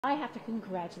I have to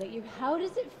congratulate you. How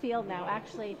does it feel now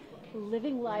actually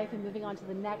living life and moving on to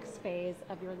the next phase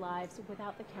of your lives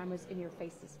without the cameras in your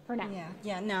faces for now?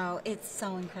 No, it's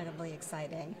so incredibly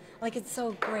exciting. Like, it's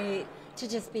so great to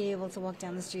just be able to walk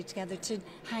down the street together, to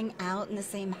hang out in the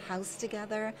same house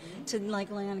together, to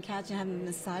like lay on a couch and have him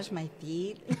massage my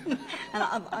feet. And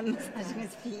I'm massaging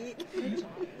his feet.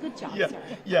 Good job, Yeah, sir.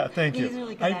 yeah, thank you. He's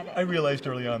really good at it. I realized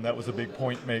early on that was a big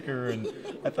point maker, and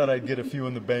I thought I'd get a few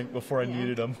in the bank before I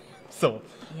needed them. So,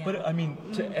 but I mean,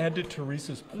 to add to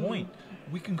Theresa's point,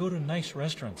 we can go to nice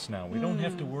restaurants now. We don't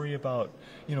have to worry about,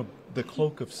 the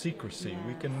cloak of secrecy.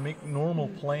 We can make normal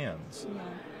plans.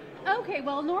 Okay,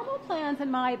 well, normal plans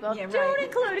in my book Yeah, don't right.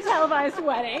 include a televised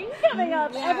wedding coming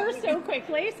up ever so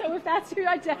quickly. So if that's your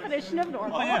definition of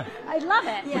normal, Oh, yeah. I love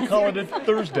it. We call it a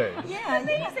Thursday. Yeah,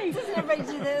 Amazing. doesn't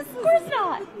everybody do this? Of course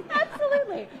not.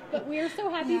 Absolutely. But we're so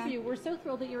happy for you. We're so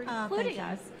thrilled that you're Oh, including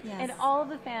thank us you. Yes. and all of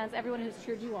the fans, everyone who's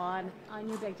cheered you on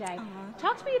your big day.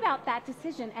 Talk to me about that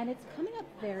decision, and it's coming up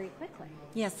very quickly.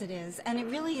 Yes, it is. And it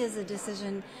really is a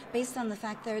decision based on the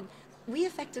fact that we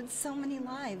affected so many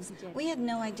lives. We had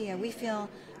no idea. We feel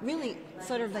really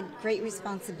sort of a great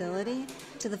responsibility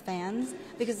to the fans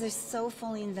because they're so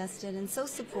fully invested and so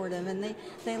supportive, and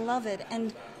they love it.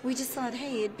 And we just thought,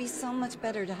 hey, it'd be so much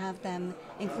better to have them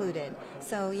included.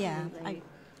 So, yeah,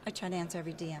 I try to answer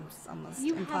every DM. It's almost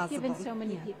You impossible. have given so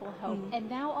many people hope, and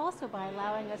now also by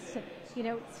allowing us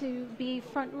to be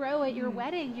front row at your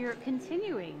wedding, you're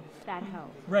continuing that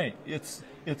hope. Right.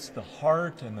 It's the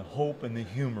heart and the hope and the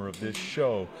humor of this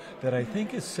show that I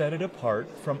think has set it apart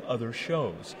from other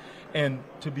shows. And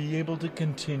to be able to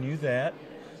continue that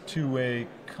to a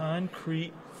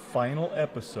concrete final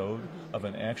episode of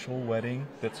an actual wedding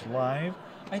that's live,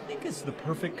 I think is the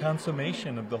perfect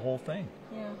consummation of the whole thing.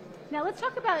 Yeah. Now let's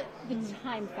talk about the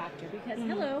time factor because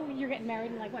hello, you're getting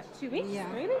married in like what, 2 weeks?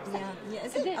 Yeah. 3 weeks? Yeah.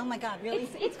 Is it? Oh my God, really?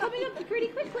 It's coming up pretty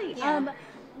quickly. Yeah.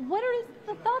 What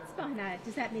are the thoughts behind that?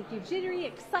 Does that make you jittery,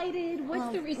 excited?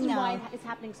 What's the reason why it's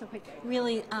happening so quickly?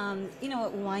 Really, you know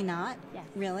what, why not? Yes.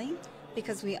 Really?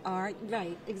 Because we are,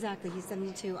 right, exactly. He's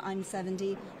 72, I'm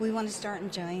 70. We want to start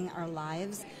enjoying our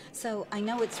lives. So I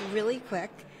know it's really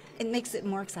quick. It makes it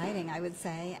more exciting, I would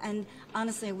say. And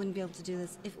honestly, I wouldn't be able to do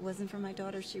this if it wasn't for my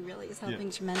daughter. She really is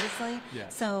helping tremendously. Yeah.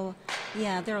 So,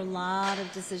 yeah, there are a lot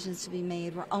of decisions to be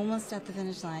made. We're almost at the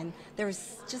finish line.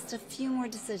 There's just a few more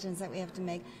decisions that we have to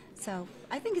make. So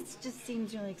I think it just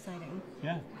seems really exciting.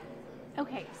 Yeah.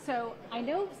 Okay, so I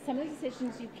know some of the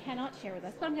decisions you cannot share with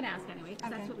us, but I'm going to ask anyway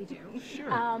because that's what we do. Sure.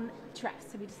 Dress.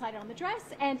 So we decided on the dress,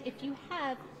 and if you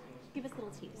have, give us a little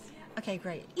tease. Okay,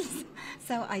 great.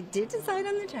 So I did decide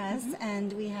on the dress,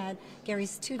 and we had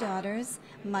Gerry's 2 daughters,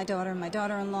 my daughter and my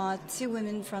daughter-in-law, 2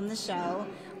 women from the show,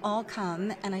 all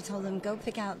come, and I told them, go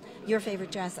pick out your favorite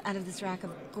dress out of this rack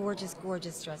of gorgeous,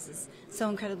 gorgeous dresses. So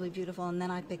incredibly beautiful, and then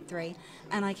I picked 3,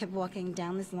 and I kept walking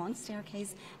down this long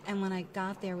staircase, and when I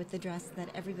got there with the dress that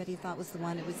everybody thought was the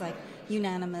one, it was like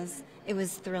unanimous. It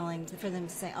was thrilling for them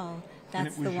to say, oh,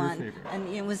 that's And it was the your one. favorite.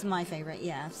 And it was my favorite,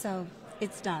 yeah. So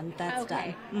it's done. That's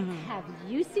Okay. done. Have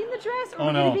you seen the dress, or Oh, are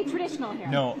we no. going to be traditional here?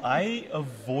 No, I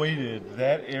avoided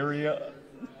that area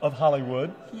of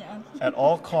Hollywood Yeah. at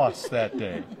all costs that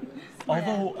day.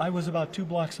 Although I was about 2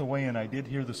 blocks away and I did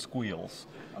hear the squeals.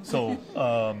 So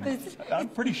I'm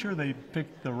pretty sure they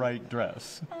picked the right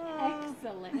dress.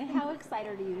 Excellent. And how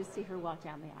excited are you to see her walk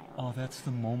down the aisle? Oh, that's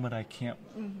the moment I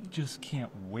just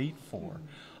can't wait for.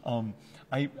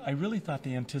 I really thought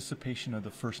the anticipation of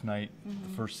the first night,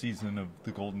 the first season of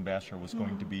the Golden Bachelor was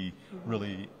going to be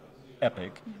really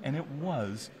epic, and it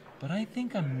was. But I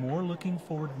think I'm more looking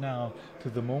forward now to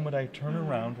the moment I turn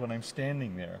around when I'm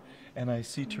standing there and I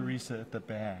see Theresa at the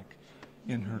back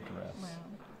in her dress.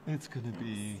 It's going to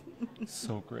be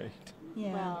so great.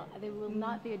 Yeah. Well, there will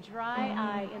not be a dry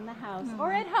eye in the house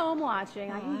or at home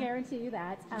watching. I can guarantee you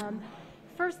that.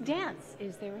 First dance,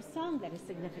 is there a song that is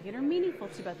significant or meaningful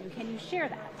to both of you? Can you share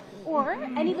that? Or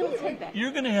any little tidbit?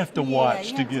 You're going to have to Yeah,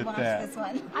 watch you to have get watch that. This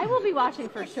one. I will be watching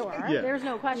for sure. Yeah. There's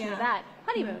no question of Yeah. that.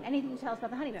 Honeymoon. Anything you tell us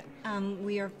about the honeymoon?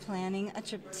 We are planning a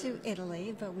trip to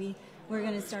Italy, but we're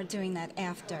going to start doing that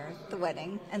after the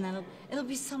wedding, and it'll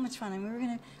be so much fun. I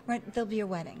mean, there'll be a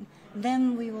wedding,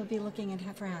 then we will be looking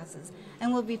at for houses,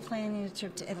 and we'll be planning a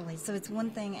trip to Italy. So it's one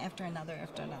thing after another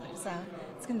after another. So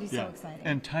it's going to be so exciting.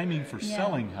 And timing for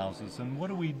selling houses, and what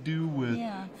do we do with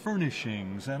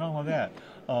furnishings and all of that.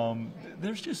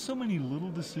 There's just so many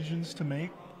little decisions to make,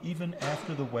 even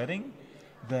after the wedding,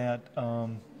 that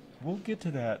we'll get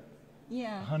to that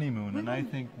honeymoon, and I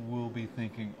think we'll be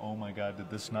thinking, oh my God, did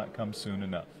this not come soon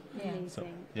enough? Amazing. So,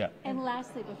 yeah. And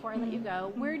lastly, before I let you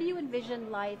go, where do you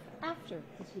envision life after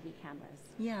the TV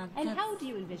cameras? Yeah. And how do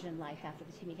you envision life after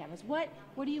the TV cameras? What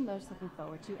are you most looking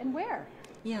forward to, and where?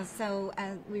 Yeah, so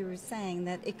we were saying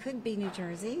that it could be New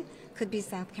Jersey, could be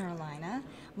South Carolina.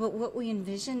 What we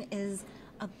envision is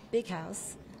a big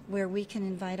house where we can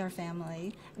invite our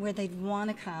family, where they'd want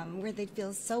to come, where they'd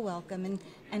feel so welcome,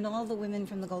 and all the women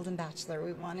from the Golden Bachelor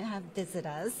we want to have visit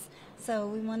us. So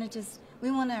we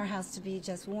want our house to be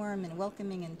just warm and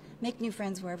welcoming and make new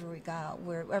friends wherever we go,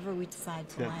 wherever we decide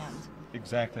to land.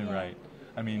 Exactly right.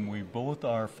 I mean, we both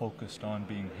are focused on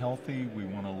being healthy. We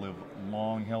want to live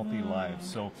long, healthy lives.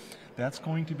 So that's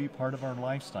going to be part of our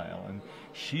lifestyle. And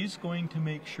she's going to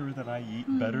make sure that I eat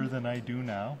better than I do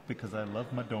now because I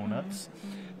love my donuts.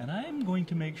 And I'm going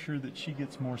to make sure that she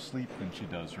gets more sleep than she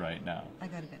does right now. I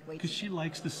got a bit way because she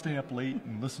likes to stay up late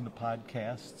and listen to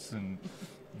podcasts and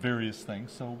various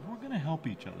things. So we're going to help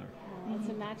each other. It's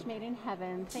a match made in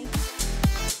heaven. Thank you.